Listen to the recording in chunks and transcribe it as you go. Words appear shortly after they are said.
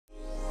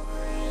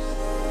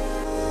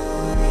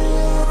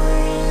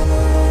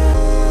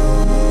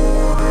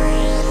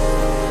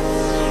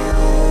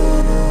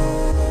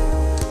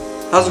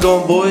How's it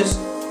going, boys?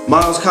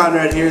 Miles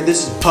Conrad here.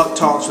 This is Puck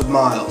Talks with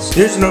Miles.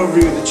 Here's an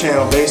overview of the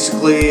channel.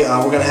 Basically,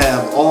 we're going to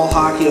have all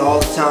hockey all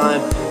the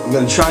time. I'm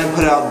going to try and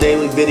put out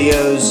daily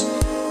videos,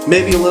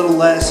 maybe a little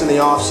less in the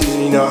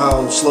off-season. You know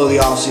how slow the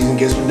off-season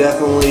gets, but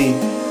definitely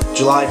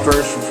July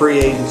 1st for free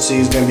agency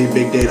is going to be a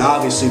big date.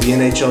 Obviously, the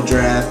NHL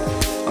draft,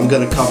 I'm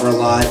going to cover a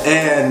lot.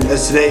 And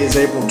as today is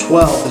April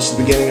 12th, this is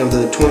the beginning of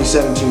the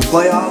 2017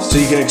 playoffs, so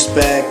you can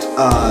expect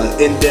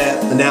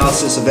in-depth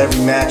analysis of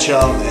every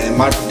matchup and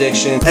my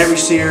prediction, every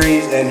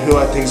series, and who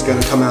I think is going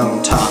to come out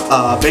on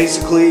top.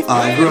 Basically,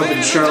 I grew up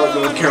in Charlotte,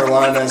 North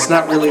Carolina. It's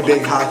not really a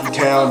big hockey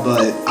town,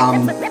 but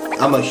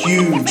I'm a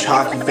huge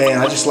hockey fan.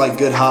 I just like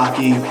good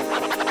hockey.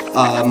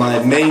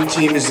 My main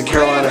team is the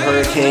Carolina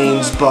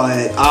Hurricanes,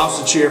 but I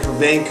also cheer for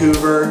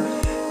Vancouver,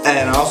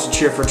 and I also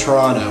cheer for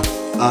Toronto.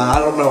 I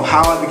don't know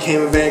how I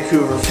became a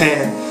Vancouver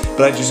fan,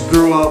 but I just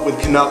grew up with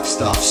Canuck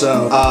stuff.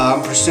 So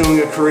I'm pursuing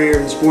a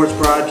career in sports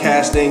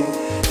broadcasting,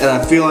 and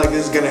I feel like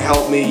this is going to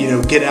help me,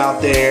 get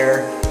out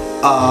there.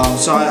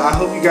 So I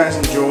hope you guys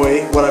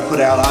enjoy what I put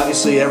out.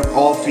 Obviously,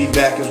 all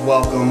feedback is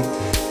welcome,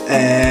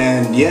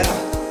 and yeah,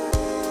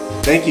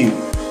 thank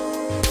you.